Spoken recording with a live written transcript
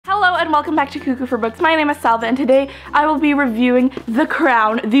and welcome back to Cuckoo for Books. My name is Salva and today I will be reviewing The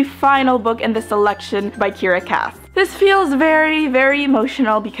Crown, the final book in the selection by Kiera. This feels very, very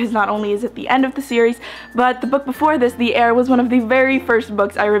emotional because not only is it the end of the series, but the book before this, The Heir, was one of the very first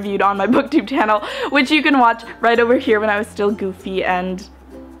books I reviewed on my booktube channel, which you can watch right over here when I was still goofy and,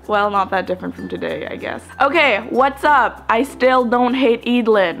 well, not that different from today, I guess. Okay, what's up? I still don't hate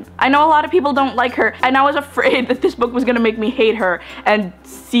Eadlyn. I know a lot of people don't like her, and I was afraid that this book was gonna make me hate her and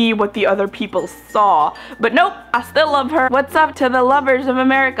see what the other people saw. But nope, I still love her. What's up to the lovers of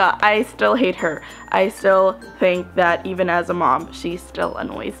America? I still hate her. I still think that even as a mom, she still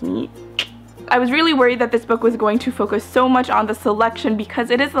annoys me. I was really worried that this book was going to focus so much on the selection because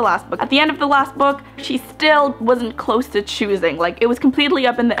it is the last book. At the end of the last book, she still wasn't close to choosing. Like, it was completely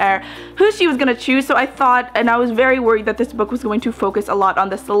up in the air who she was gonna choose, so I thought, and I was very worried that this book was going to focus a lot on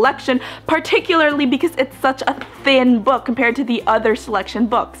the selection, particularly because it's such a thin book compared to the other selection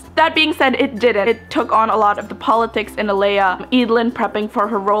books. That being said, it didn't. It took on a lot of the politics in Alea, Eadlyn prepping for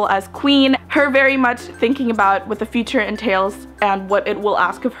her role as queen, her very much thinking about what the future entails and what it will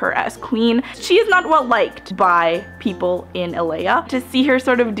ask of her as queen. She is not well liked by people in Alea. To see her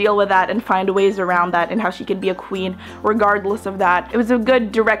sort of deal with that and find ways around that and how she can be a queen regardless of that, it was a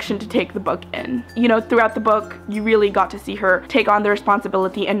good direction to take the book in. You know, throughout the book, you really got to see her take on the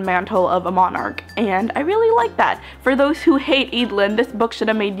responsibility and mantle of a monarch, and I really like that. For those who hate Eadlyn, this book should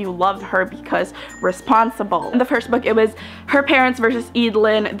have made you love her because responsible. In the first book, it was her parents versus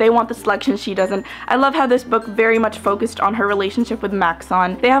Eadlyn. They want the selection, she doesn't. I love how this book very much focused on her relationship with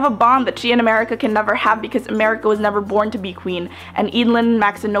Maxon. They have a bond that she and America can never have because America was never born to be queen, and Eadlyn and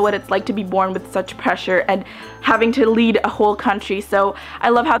Maxon know what it's like to be born with such pressure and having to lead a whole country. So I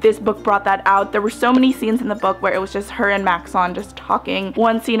love how this book brought that out. There were so many scenes in the book where it was just her and Maxon just talking.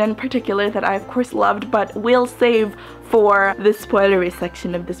 One scene in particular that I of course loved, but will save for the spoilery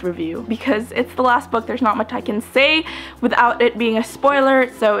section of this review because it's the last book. There's not much I can say without it being a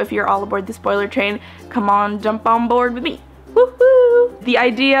spoiler, so if you're all aboard the spoiler train, come on, jump on board with me. Woohoo! The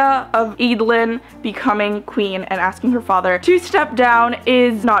idea of Eadlyn becoming queen and asking her father to step down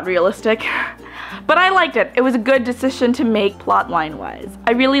is not realistic. But I liked it. It was a good decision to make plotline wise.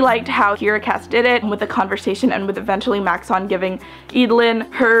 I really liked how Kiera did it with the conversation and with eventually Maxon giving Eadlyn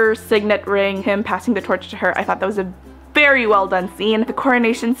her signet ring, him passing the torch to her. I thought that was a very well done scene. The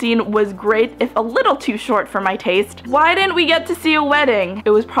coronation scene was great, if a little too short for my taste. Why didn't we get to see a wedding? It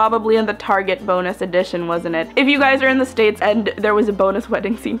was probably in the Target bonus edition, wasn't it? If you guys are in the States and there was a bonus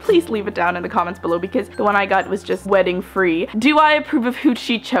wedding scene, please leave it down in the comments below because the one I got was just wedding free. Do I approve of who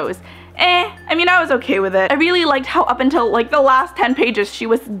she chose? I mean, I was okay with it. I really liked how up until like the last 10 pages she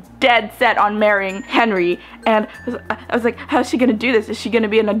was dead set on marrying Henry, and I was like, how's she gonna do this? Is she gonna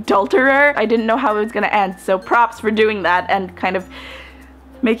be an adulterer? I didn't know how it was gonna end, so props for doing that and kind of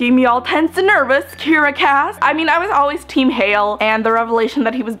making me all tense and nervous, Kiera. I mean, I was always Team Hale, and the revelation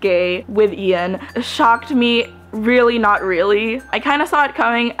that he was gay with Ian shocked me. Really, not really. I kind of saw it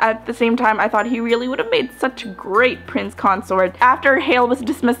coming. At the same time, I thought he really would have made such a great prince consort. After Hale was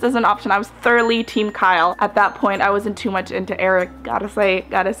dismissed as an option, I was thoroughly Team Kyle. At that point, I wasn't too much into Eric, gotta say.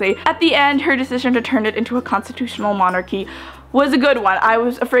 At the end, her decision to turn it into a constitutional monarchy was a good one. I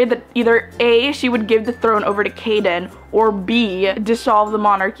was afraid that either A, she would give the throne over to Caden, or B, dissolve the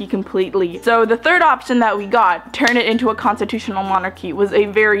monarchy completely. So the third option that we got, turn it into a constitutional monarchy, was a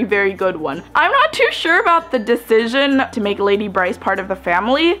very, very good one. I'm not too sure about the decision to make Lady Bryce part of the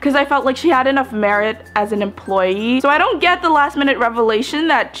family, because I felt like she had enough merit as an employee. So I don't get the last minute revelation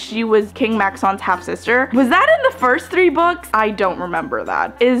that she was King Maxon's half-sister. Was that in the first 3 books? I don't remember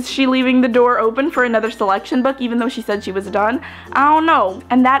that. Is she leaving the door open for another selection book even though she said she was done? I don't know.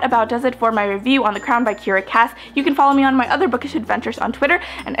 And that about does it for my review on The Crown by Kiera. You can follow me on my other bookish adventures on Twitter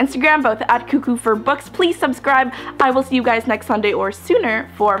and Instagram, both at Cuckoo for Books. Please subscribe. I will see you guys next Sunday or sooner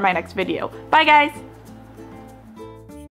for my next video. Bye guys!